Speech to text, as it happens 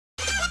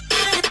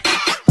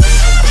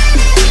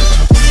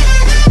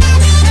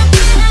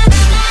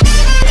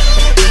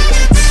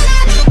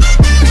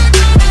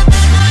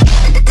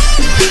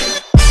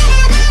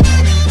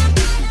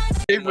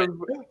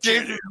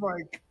Jason's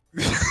like,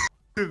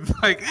 it's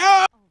like,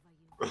 ah,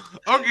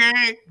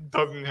 okay,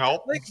 doesn't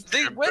help. Like,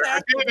 they went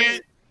after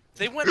me.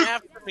 They went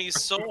after me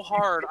so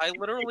hard. I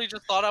literally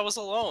just thought I was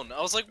alone.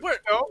 I was like, where?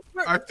 No,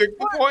 I took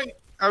the point.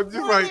 I was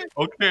just like,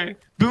 okay.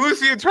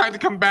 Lucia tried to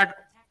come back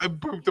and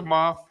pooped him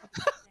off.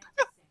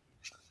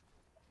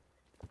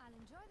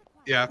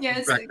 Yeah, it's the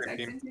exact exact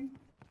same. same thing.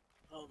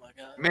 Oh my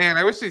god. Man,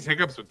 I wish these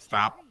hiccups would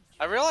stop.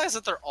 I realize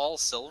that they're all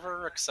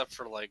silver except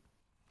for like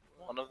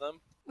one of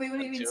them. Wait, what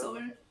do you mean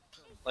silver?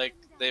 Like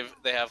they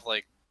have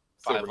like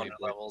 500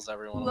 levels.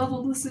 Every one.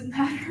 Level doesn't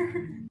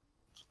matter.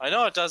 I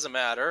know it doesn't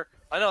matter.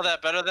 I know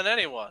that better than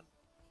anyone.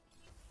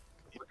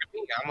 Look at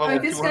me, I'm level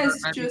This guy's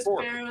just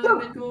 294.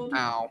 barely mid gold.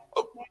 Ow.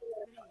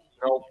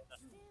 Nope.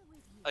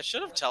 I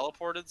should have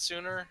teleported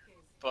sooner,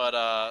 but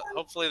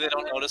hopefully they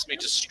don't notice me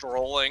just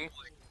strolling.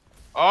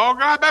 Oh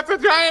god, that's a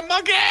giant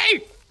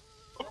monkey!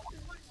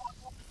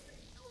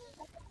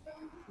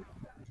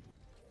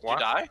 What?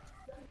 Did you die?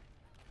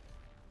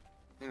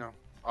 You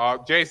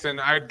know.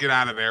 Jason, I'd get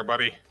out of there,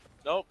 buddy.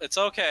 Nope, it's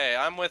okay.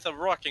 I'm with a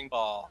wrecking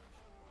ball.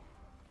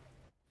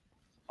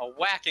 A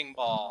whacking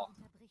ball.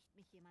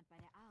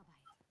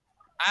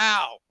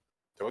 Ow!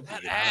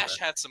 That Ash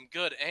had some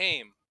good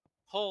aim.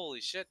 Holy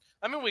shit.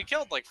 I mean, we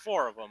killed like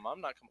 4 of them. I'm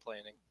not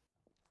complaining.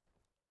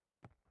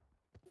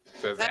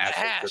 Says that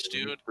Ash,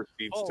 dude.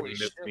 Proceeds to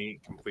miss me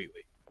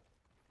completely.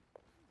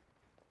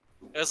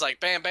 It was like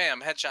bam, bam,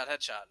 headshot,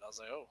 headshot. I was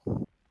like,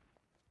 oh.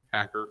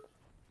 Hacker.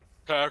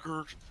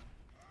 Hacker.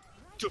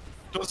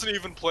 Doesn't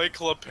even play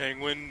Club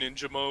Penguin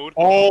Ninja mode.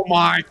 Oh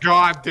my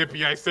god,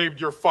 Dippy, I saved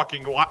your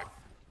fucking life.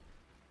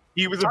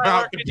 He was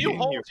about to Can you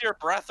hold your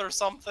breath or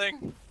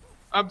something?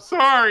 I'm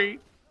sorry.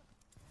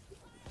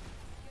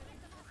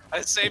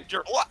 I saved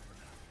your what?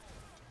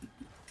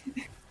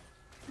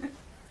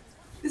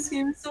 This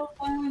game is so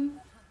fun.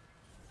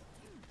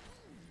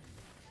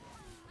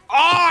 Oh,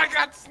 I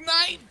got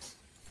sniped!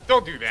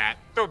 Don't do that.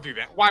 Don't do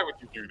that. Why would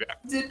you do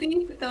that?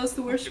 Dippy? That was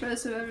the worst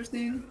stress I've ever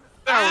seen.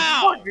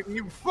 That was fucking,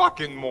 you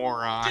fucking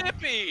moron.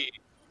 Dippy!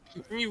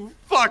 You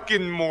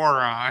fucking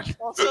moron.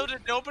 Also,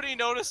 did nobody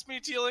notice me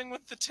dealing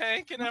with the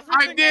tank and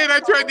everything? I did. I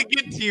tried to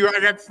get to you. I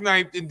got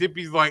sniped, and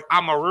Dippy's like,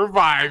 I'm gonna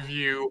revive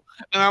you.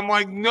 And I'm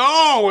like,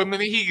 no. And then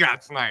he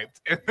got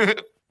sniped.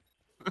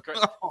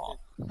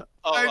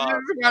 I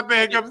just got the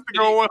hiccups to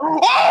go away.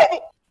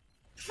 Oh!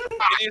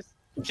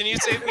 Can you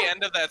say the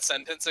end of that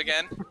sentence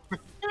again?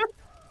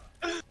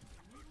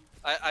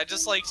 I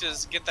just like to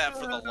get that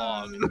for the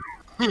log.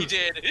 He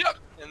did, yep.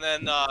 And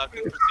then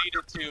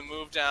proceeded to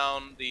move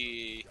down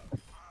the.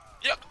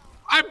 Yep.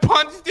 I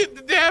punched it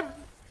to death.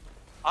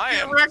 I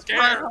am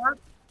scared.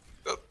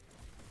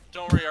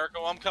 Don't worry,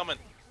 Arco. I'm coming.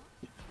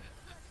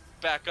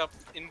 Back up,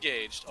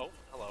 engaged. Oh,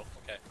 hello.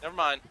 Okay, never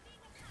mind.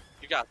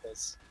 You got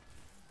this.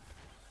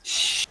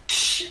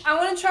 I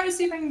want to try to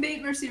see if I can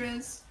bait Mercy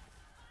Res.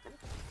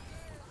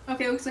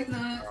 Okay, looks like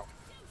not.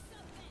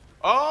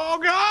 Oh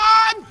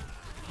god!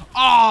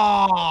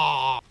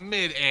 Oh,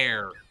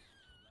 mid-air.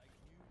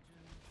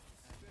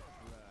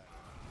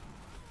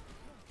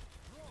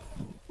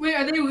 Wait,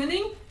 are they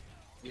winning?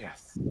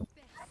 Yes.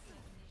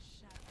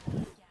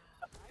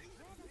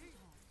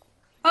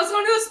 I was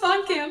going to a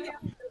spawn camp.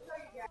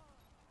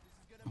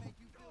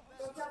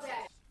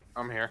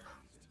 I'm here.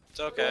 It's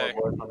okay.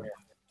 Oh, boy, I'm here.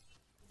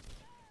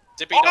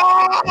 Dippy,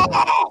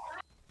 don't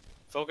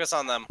focus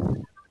on them.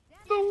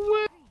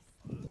 The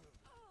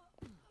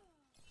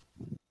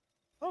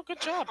Oh,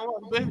 good job.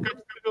 the hiccup's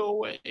gonna go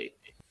away.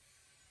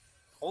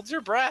 Hold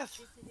your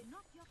breath.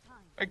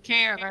 I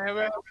can't. I have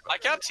a... I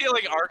kept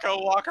feeling Arco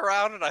walk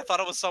around, and I thought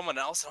it was someone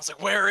else. I was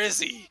like, "Where is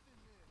he?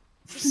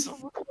 There's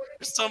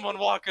someone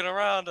walking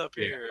around up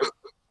here."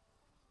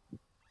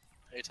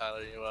 Hey,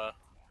 Tyler, you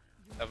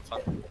having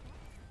fun?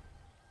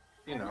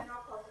 You know.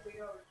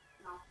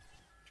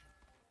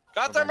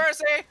 Got their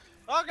mercy!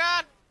 Oh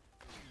God!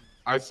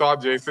 I saw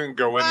Jason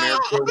go in there,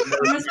 kill the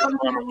Mercy, and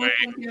run away.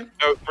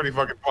 That was pretty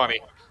fucking funny.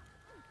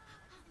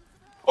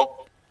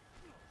 Oh,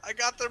 I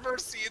got their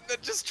mercy, and then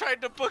just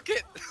tried to book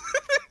it.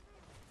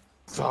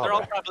 saw They're all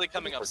that. probably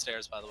coming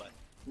upstairs, by the way.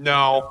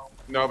 No,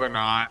 no, they're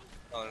not.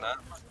 No, they're not.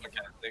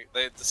 Okay,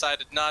 they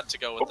decided not to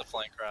go with the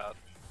flank route.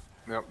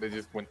 Nope, they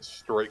just went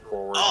straight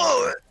forward.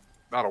 Oh!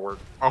 That'll work.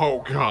 Oh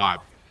god.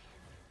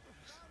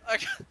 I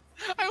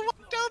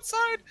walked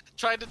outside,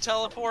 tried to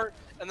teleport,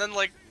 and then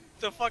like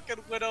the fucking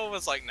widow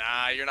was like,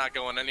 "Nah, you're not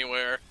going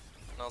anywhere."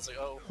 And I was like,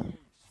 "Oh,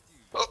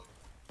 oh.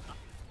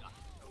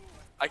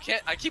 I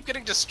can't. I keep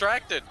getting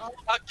distracted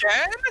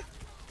again."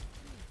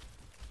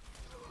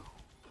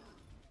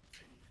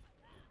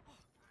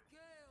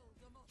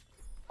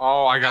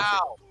 Oh, I got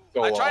Ow.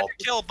 so I tried off.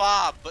 to kill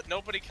Bob, but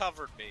nobody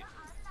covered me.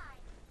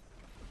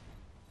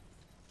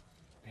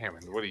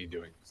 Hammond, what are you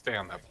doing? Stay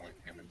on that point,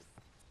 Hammond.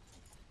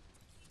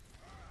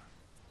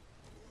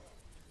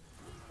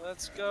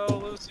 Let's go,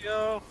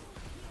 Lucio.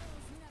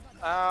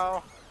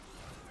 Ow.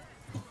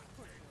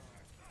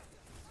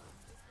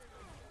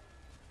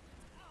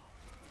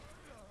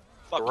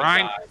 The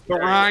Rhine, the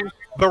Rhine,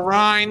 the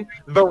Rhine,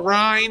 the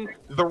Rhine,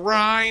 the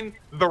Rhine,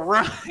 the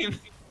Rhine.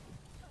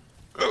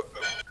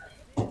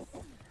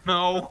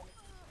 No.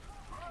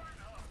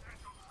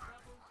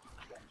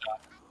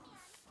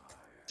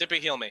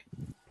 Dippy, heal me.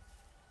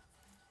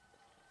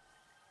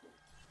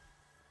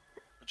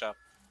 Good job.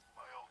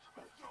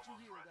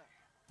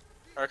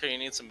 Okay, you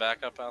need some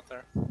backup out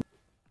there?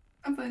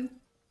 I'm fine.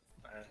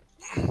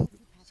 Alright.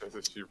 Says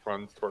as she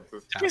runs towards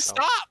this. Dippy,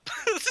 stop!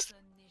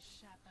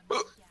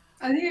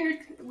 I think I heard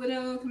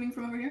Widow coming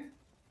from over here.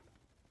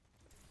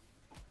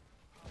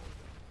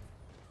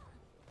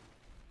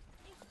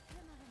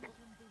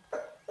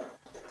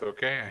 It's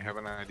okay, I have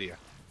an idea.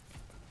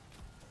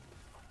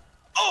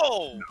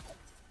 Oh!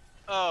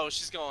 Oh,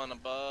 she's going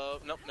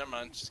above. Nope, never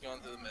mind. She's going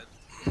through the mid.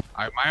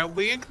 I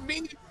mildly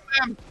inconvenienced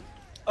them.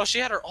 Oh, she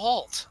had her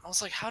ult. I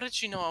was like, how did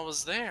she know I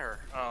was there?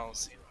 Oh,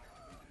 see.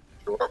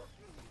 Sure.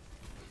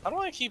 How do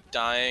I keep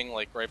dying,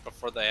 like, right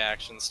before the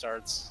action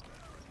starts?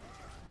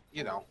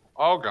 You know.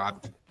 Oh,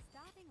 God.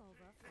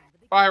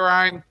 Bye,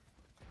 Ryan.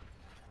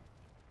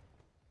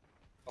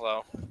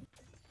 Hello.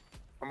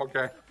 I'm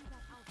okay.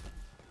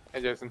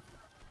 Hey, Jason.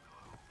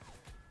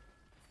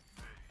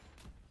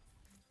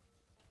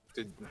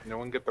 Did no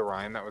one get the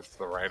Ryan that was to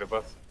the right of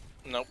us?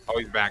 Nope. Oh,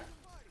 he's back.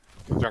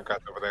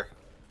 Junkrat's over there.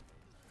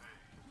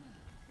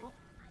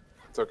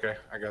 It's okay.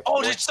 I got.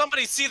 Oh, did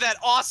somebody see that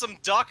awesome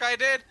duck I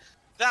did?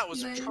 That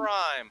was Nice.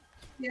 prime.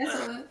 Yeah, I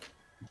saw it.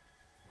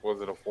 Was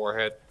it a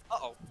forehead?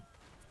 Uh-oh.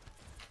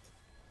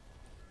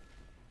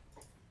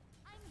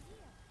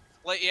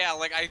 Like, yeah,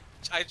 like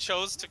I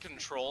chose to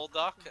control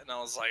duck, and I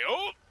was like,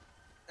 oh!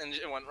 And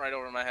it went right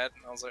over my head,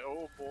 and I was like,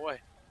 oh boy.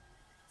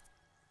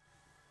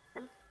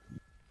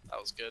 That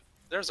was good.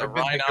 There's a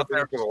Ryan out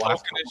there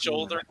poking his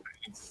shoulder.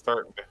 It's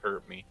starting to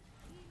hurt me.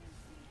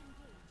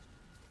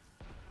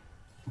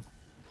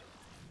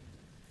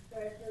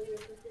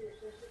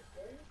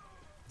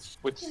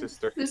 Which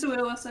sister? There's a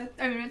Widow left side.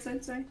 I mean right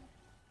side, sorry.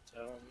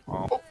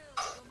 Oh.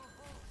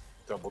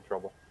 Double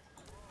trouble.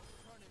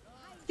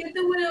 Get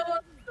the Widow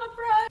up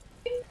right!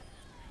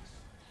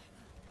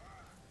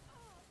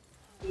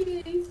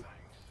 Yes.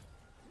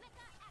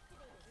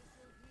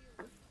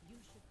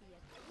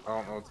 I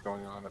don't know what's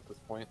going on at this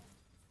point.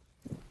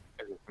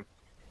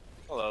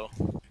 Hello.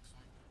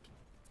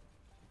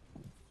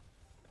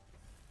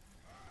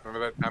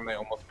 Remember that time they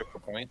almost took the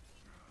point?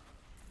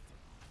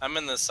 I'm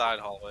in this side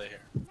hallway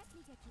here.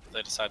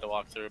 They decide to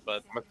walk through,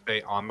 but I'm gonna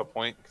stay on the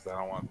point because I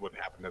don't want what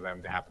happened to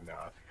them to happen to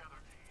us.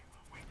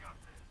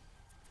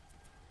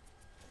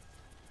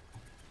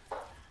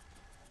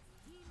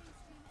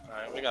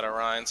 alright, we got a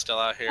Ryan still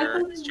out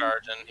here. He's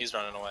charging. He's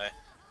running away.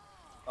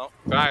 Oh.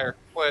 Fire,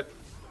 split.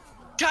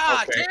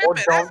 God Okay. damn Or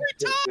it, don't every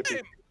split, Dippy.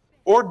 time!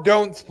 Or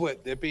don't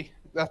split, Dippy.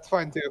 That's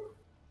fine too.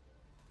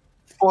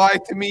 Fly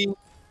to me.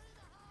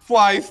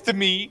 Flies to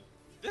me.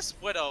 This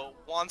Widow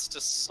wants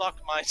to suck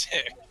my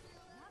dick.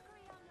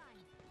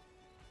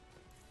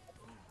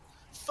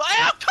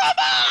 Oh, come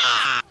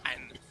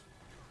on!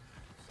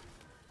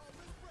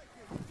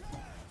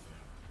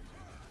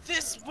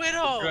 This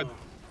Widow Good.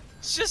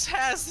 just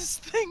has this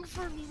thing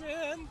for me,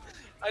 man.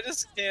 I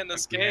just can't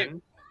escape.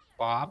 Again,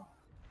 Bob.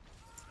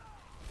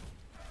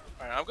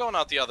 Alright, I'm going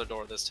out the other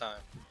door this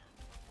time.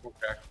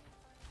 Okay.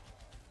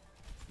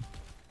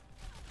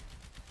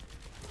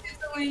 There's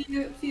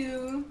only a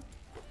few.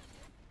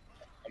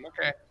 I'm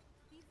okay.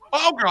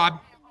 Oh God.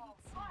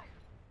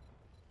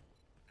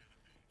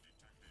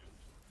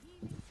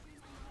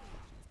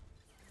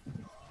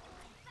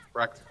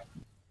 Wrecked.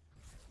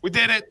 We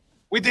did it.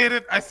 We did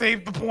it. I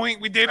saved the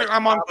point. We did it.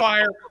 I'm on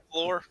fire.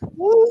 Floor.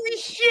 Holy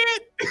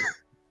shit.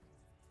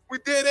 We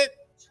did it.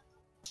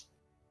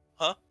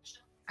 Huh?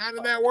 How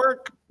did that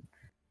work?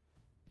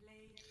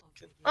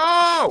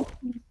 Oh!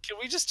 Can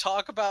we just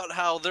talk about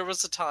how there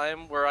was a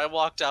time where I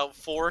walked out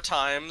 4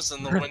 times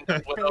and the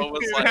Widow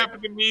was It like...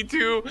 happened to me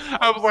too.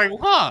 I was like,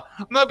 huh,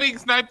 I'm not being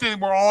sniped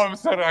anymore. All of a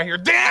sudden I hear,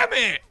 damn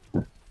it!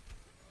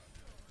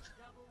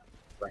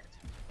 Wrecked.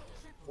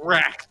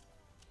 Wrecked.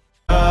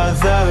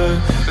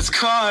 It's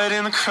caught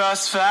in the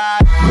crossfire.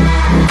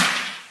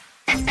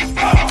 It's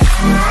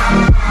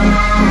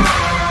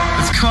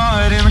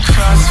caught in the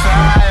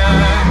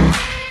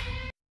crossfire.